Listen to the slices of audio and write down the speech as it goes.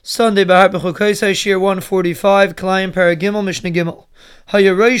Sunday, Bahar B'Chukaisai, Shir 145, Kalayim Paragimel, Mishnah Gimel.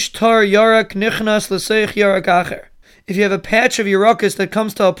 Hayareish tar yarak nichnas l'seich yarak acher. If you have a patch of yarakis that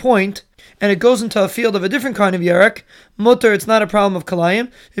comes to a point, and it goes into a field of a different kind of yarak, mutter, it's not a problem of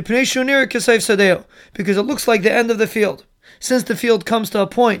kalayim, because it looks like the end of the field. Since the field comes to a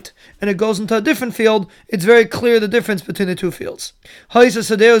point and it goes into a different field, it's very clear the difference between the two fields. If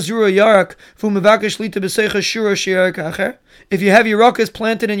you have yarakis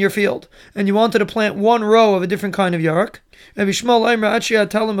planted in your field and you wanted to plant one row of a different kind of yarak, Rabbi Shmuel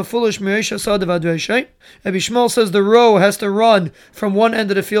says the row has to run from one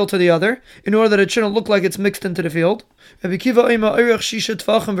end of the field to the other in order that it shouldn't look like it's mixed into the field.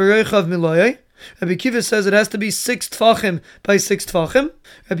 Rabbi Kiva says it has to be 6 tfachim by 6 tfachim.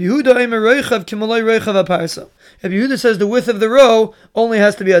 Rabbi Yehuda says the width of the row only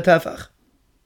has to be a tefach.